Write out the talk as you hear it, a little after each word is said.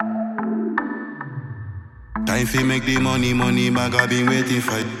Time fi make the money, bag I been waiting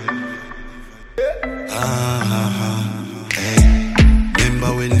for. Hey.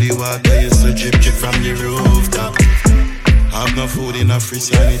 Remember when the water used to drip from the rooftop? Have no food in a fridge,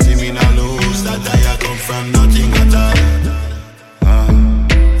 sanity me no lose. That I come from nothing at all.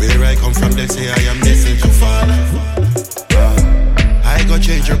 Where I come from, they say I am destined to fall. I go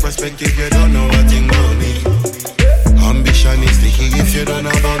change your perspective, you don't know what thing about me. Ambition is sticky, if you don't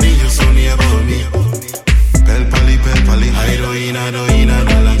know about me, you so near about me. Pel pali, I do in a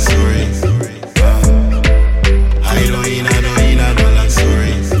long story. I do in a long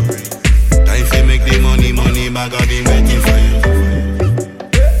story. Time fi make the money, bag I been waiting for you.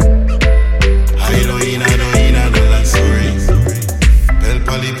 I do in a long story. Pel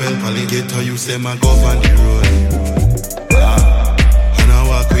pali, get how you say my go on the road. And I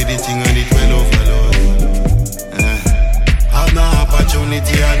walk with the thing on it well overload. Have no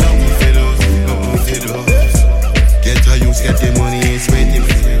opportunity, I don't move it up. Get how you get the money, it's waiting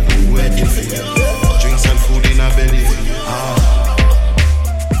for you. Drinks and food in a belly.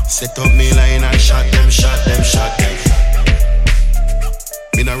 Set up me line and shot them.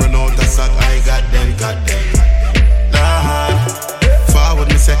 Me not run out of sack, I got them. Forward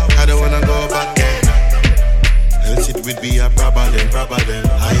me say, I don't wanna go back there. Else it would be a problem.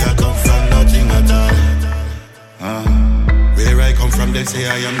 I come from nothing at all. Where I come from, they say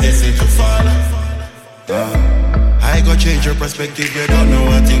I am destined to fall. I go change your perspective, you don't know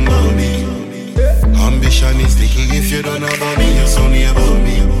what thing about me. Ambition is sticky, if you don't know about me, you're so near about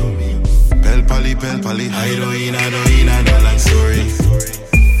me. Pel pali, I do in a long story.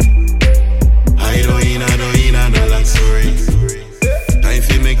 I do in a long story. Time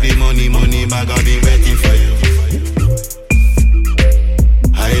fi make the money, bag I been waiting for you.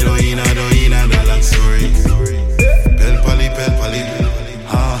 I do in a long story. Pel pali,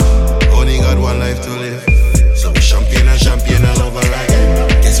 only got one life to live. So champagne all over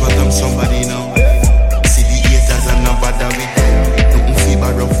again. Guess what, I'm somebody now. See the haters and not bother with them. Nothing feel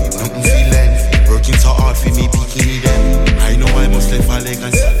bad rough, nothing feel length. Working so hard for me, picking them. I know I must live for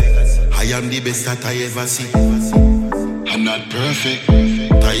legacy. I am the best that I ever see. I'm not perfect,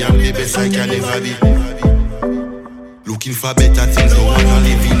 I am the best I can ever be. Looking for better things, don't wanna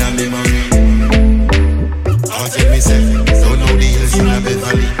live in a memory. I'll tell myself, don't know the hills in a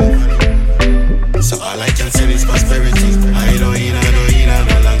Beverly. So all I can say is prosperity. I do in a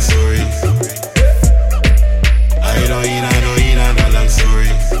long story. I do in a long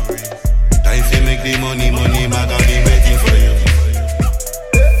story. Time fi make the money, bag I been waiting for you.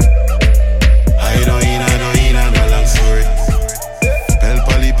 I do in a long story. Pel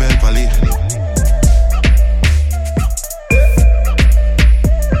pali.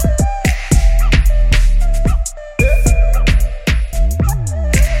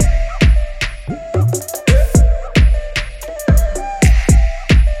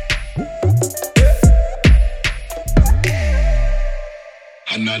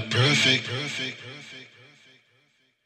 I'm not perfect.